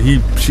because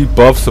she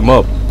buffs him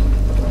up,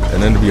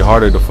 and then it'd be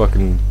harder to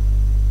fucking.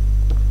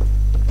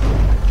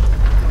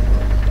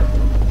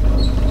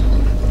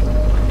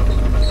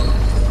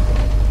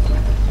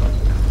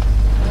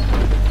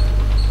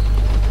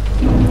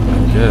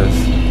 I guess.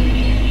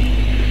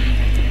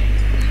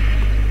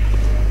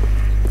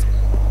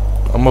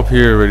 I'm up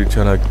here already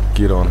trying to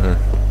get on her.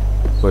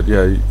 But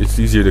yeah, it's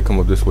easier to come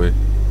up this way.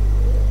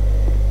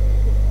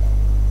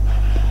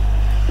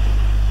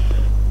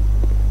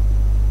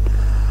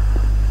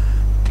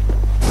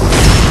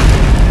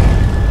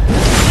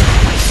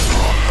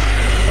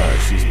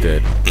 Alright, she's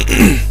dead.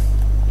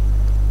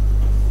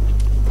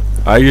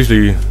 I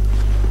usually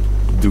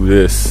do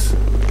this,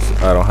 so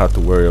I don't have to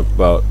worry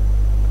about.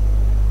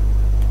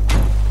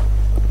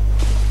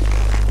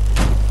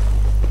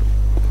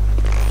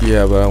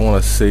 Yeah, but I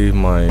want to save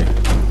my.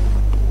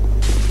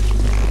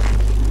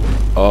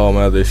 Oh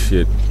man, this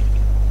shit.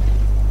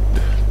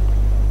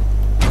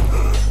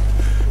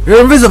 You're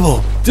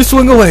invisible! Just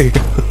swing away!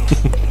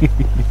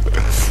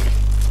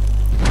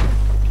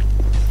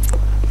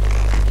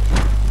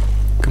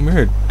 Come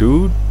here,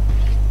 dude.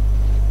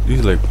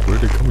 He's like, where are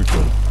they coming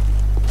from?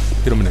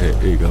 Hit him in the head.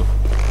 There you go.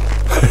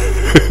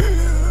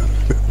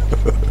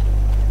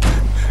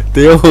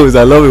 They always,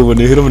 I love it when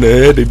they hit him in the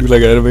head, they do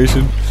like an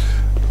animation.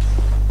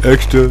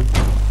 Extra.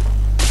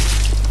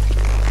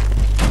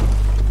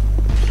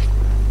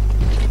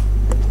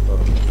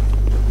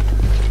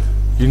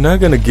 You're not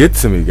gonna get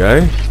to me,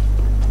 guy.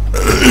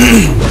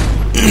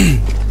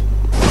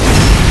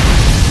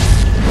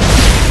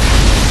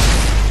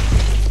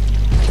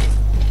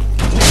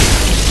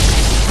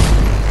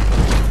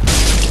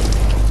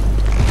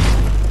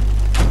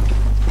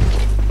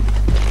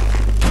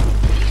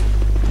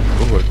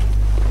 Lord.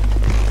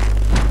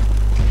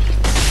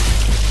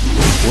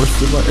 What's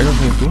the like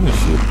everything doing this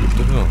shit? What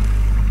the hell?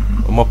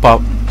 I'm gonna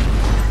pop.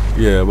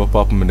 Yeah, I'm gonna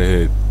pop him in the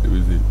head. It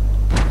was it.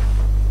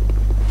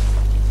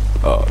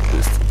 Oh,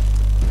 this.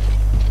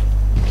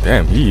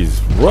 Damn,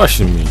 he's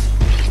rushing me.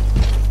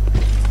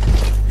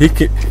 He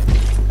can.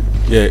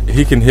 Yeah,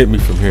 he can hit me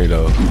from here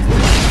though.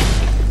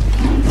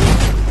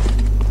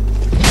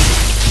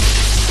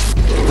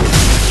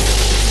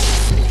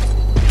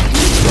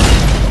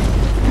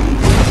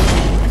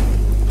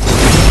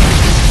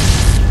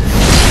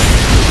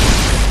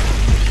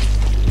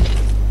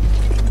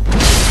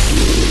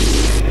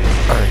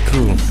 Alright,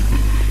 cool.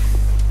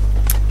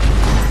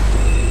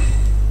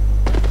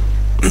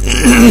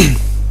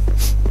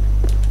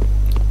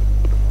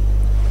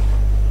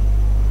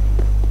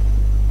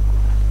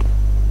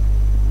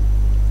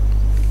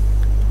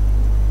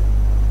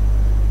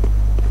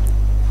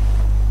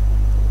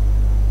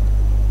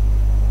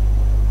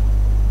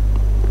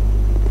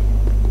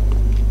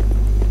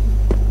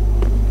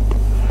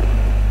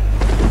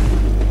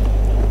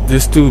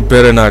 This dude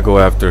better not go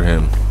after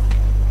him.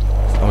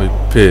 I'll be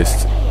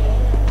pissed.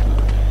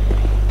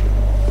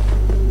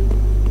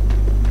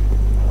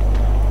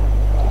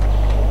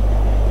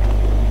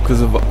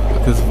 Cause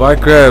if I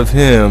grab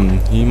him,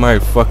 he might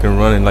fucking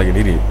run in like an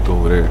idiot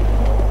over there.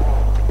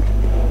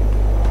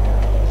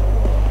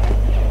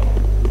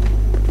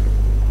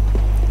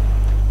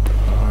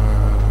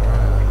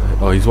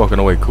 Oh, he's walking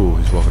away. Cool.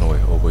 He's walking away.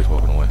 Oh, boy, he's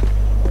walking away.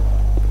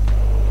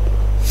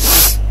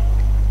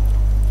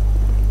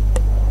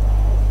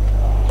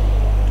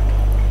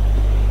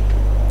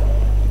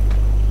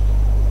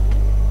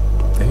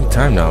 Any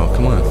time now.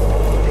 Come on.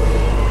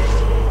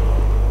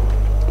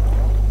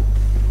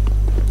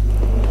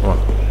 Come on.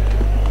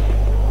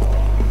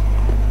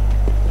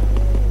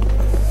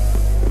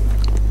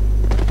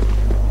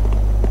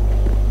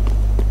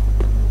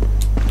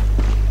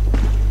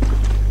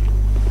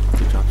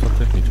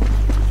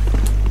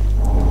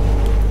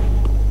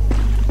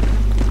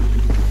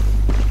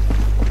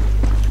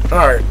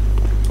 Alright.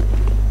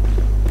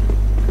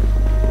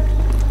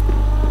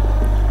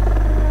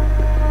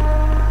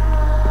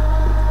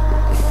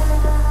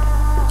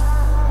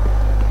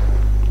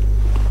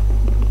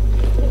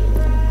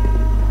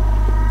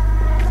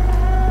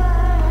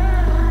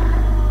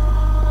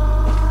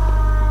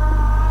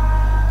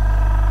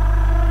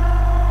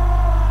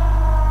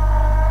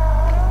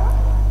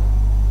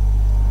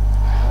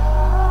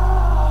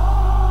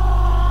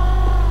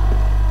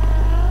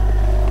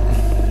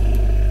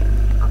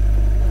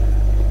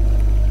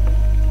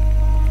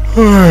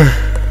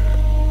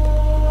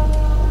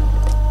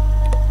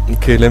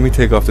 Okay, let me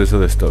take off this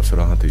other stuff so I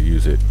don't have to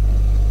use it.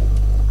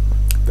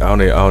 I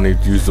only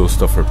use those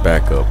stuff for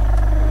backup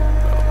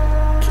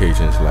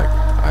occasions like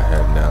I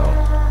had now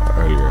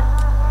earlier.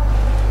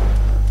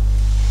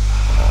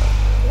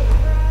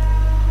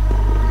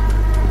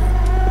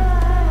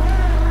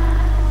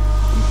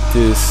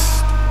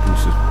 This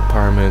boosts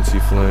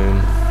pyromancy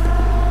flame.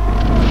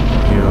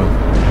 Yeah.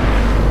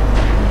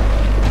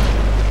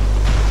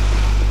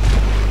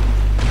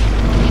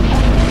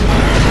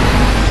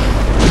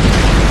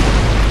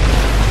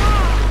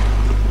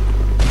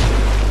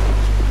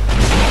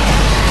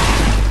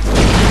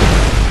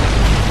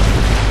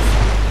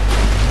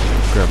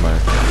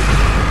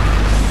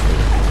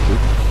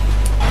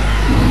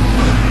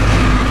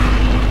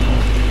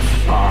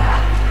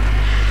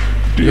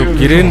 Yo,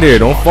 get in there,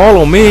 don't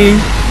follow me.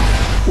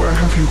 Where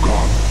have you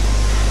gone?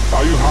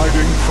 Are you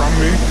hiding from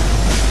me?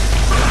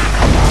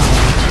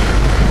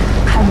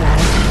 Come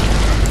out.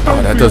 Oh,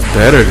 that does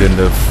better than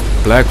the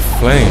black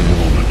flame.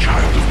 The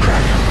child of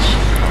dragons.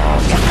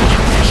 What was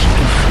a reason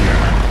to fear?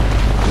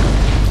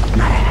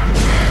 Now,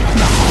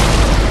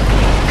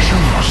 show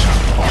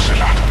yourself,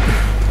 Ocelot.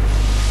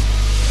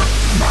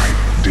 My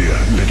dear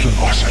little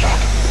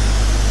Ocelot.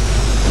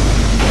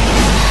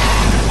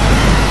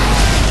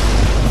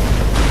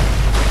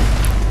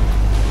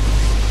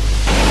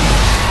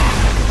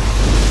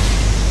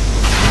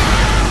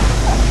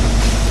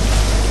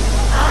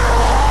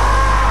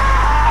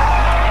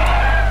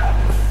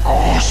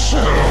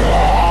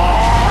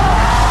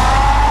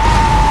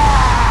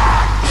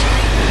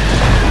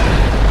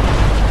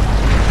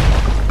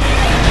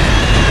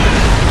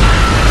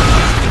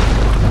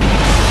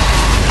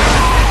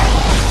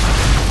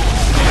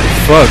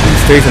 Fuck, he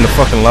stays in the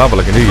fucking lava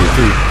like an idiot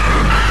too.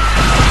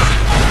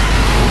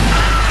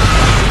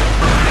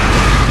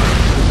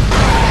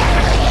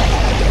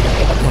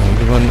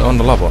 Oh, on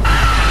the lava.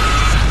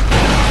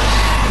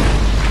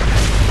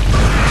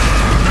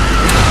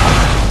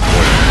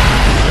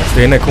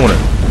 Stay in that corner.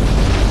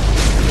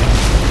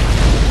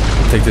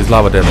 Take this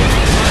lava damage.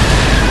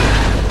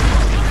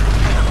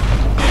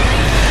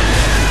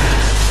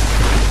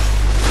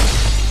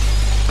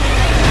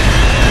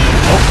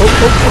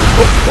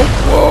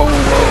 Whoa.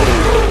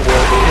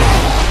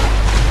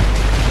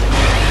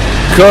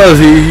 Because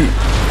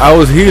I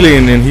was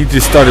healing and he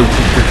just started. Yeah.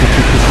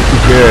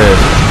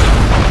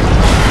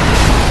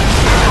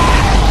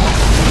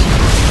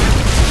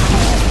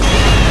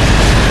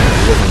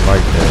 It wasn't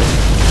like that.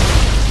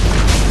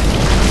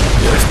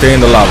 Yeah, stay in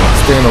the lava.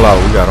 Stay in the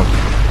lava. We got him.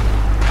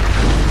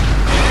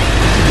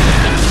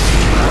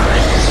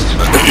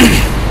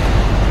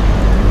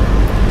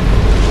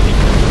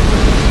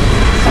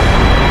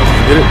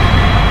 Get it?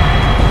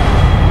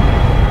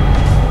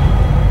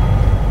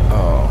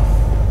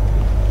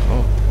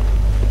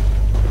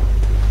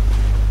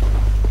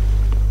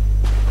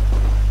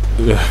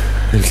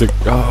 He's like,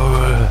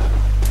 oh.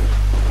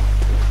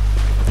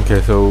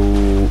 Okay, so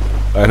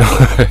I know.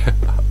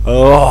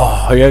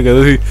 Oh yeah,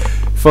 cause he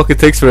fucking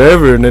takes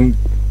forever, and then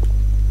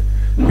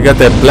we got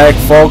that black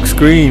fog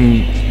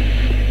screen.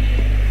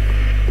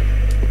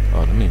 Oh,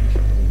 let me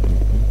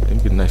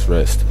get a nice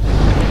rest.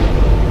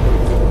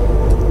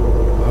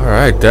 All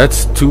right,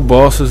 that's 2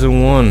 bosses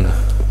in one.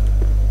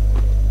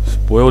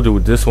 Spoiled it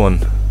with this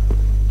one.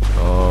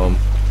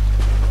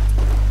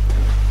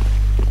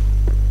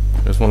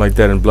 There's one like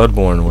that in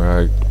Bloodborne where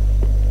I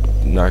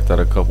knocked out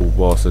a couple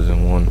bosses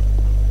in one.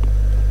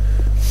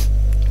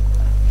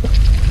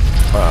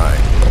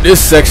 Alright, this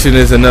section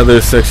is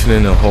another section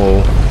in the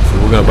whole, so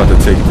we're about to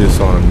take this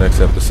on the next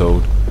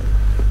episode.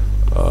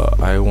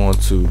 I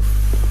want to,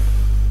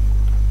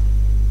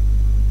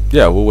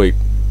 yeah, we'll wait.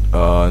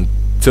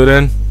 Until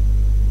then,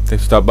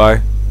 thanks for stopping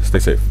by. Stay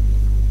safe.